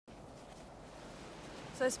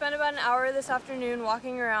So I spent about an hour this afternoon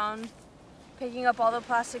walking around, picking up all the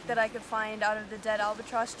plastic that I could find out of the dead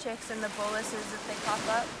albatross chicks and the boluses if they pop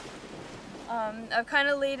up. I've kind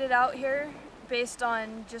of laid it out here based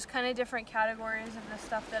on just kind of different categories of the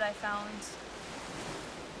stuff that I found.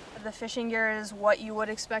 The fishing gear is what you would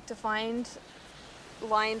expect to find.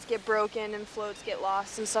 Lines get broken and floats get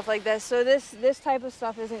lost and stuff like this. So this type of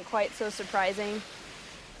stuff isn't quite so surprising.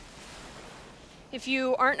 If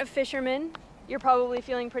you aren't a fisherman, you're probably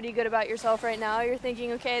feeling pretty good about yourself right now. You're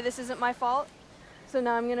thinking, okay, this isn't my fault. So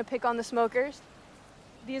now I'm gonna pick on the smokers.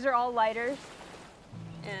 These are all lighters.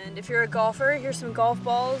 And if you're a golfer, here's some golf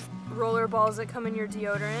balls, roller balls that come in your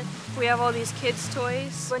deodorant. We have all these kids'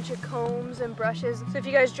 toys, a bunch of combs and brushes. So if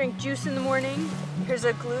you guys drink juice in the morning, here's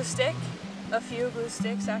a glue stick, a few glue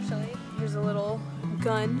sticks actually. Here's a little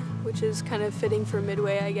gun, which is kind of fitting for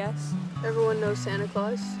Midway, I guess. Everyone knows Santa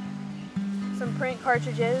Claus. Some print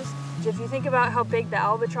cartridges. If you think about how big the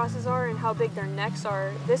albatrosses are and how big their necks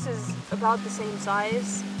are, this is about the same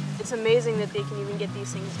size. It's amazing that they can even get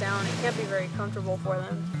these things down. It can't be very comfortable for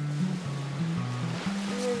them.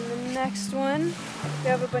 And then the next one, we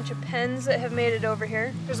have a bunch of pens that have made it over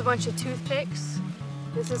here. There's a bunch of toothpicks.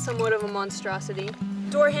 This is somewhat of a monstrosity.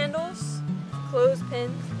 Door handles,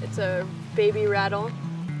 clothespins. It's a baby rattle.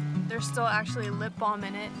 There's still actually lip balm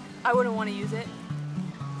in it. I wouldn't want to use it.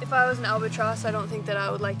 If I was an albatross, I don't think that I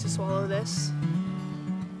would like to swallow this.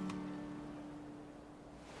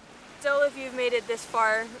 Still, if you've made it this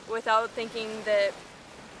far without thinking that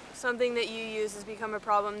something that you use has become a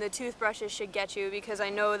problem, the toothbrushes should get you, because I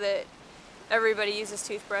know that everybody uses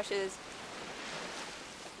toothbrushes.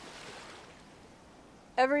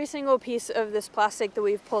 Every single piece of this plastic that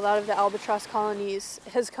we've pulled out of the albatross colonies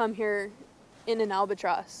has come here in an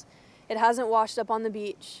albatross. It hasn't washed up on the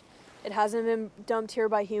beach. It hasn't been dumped here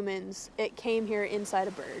by humans. It came here inside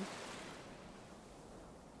a bird.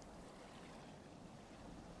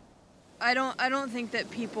 I don't think that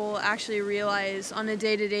people actually realize on a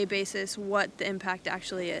day-to-day basis what the impact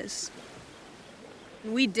actually is.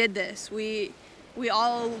 We did this. We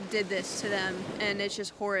all did this to them, and it's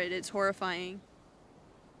just horrid. It's horrifying.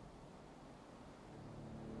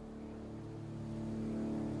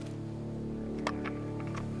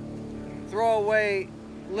 Throwaway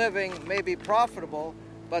living may be profitable,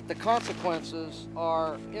 but the consequences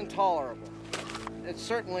are intolerable. It's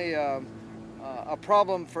certainly a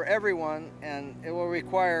problem for everyone, and it will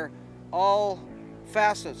require all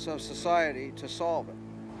facets of society to solve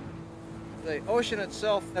it. The ocean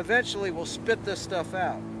itself eventually will spit this stuff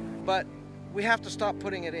out, but we have to stop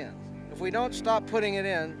putting it in. If we don't stop putting it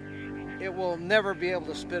in, it will never be able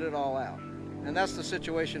to spit it all out. And that's the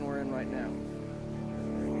situation we're in right now.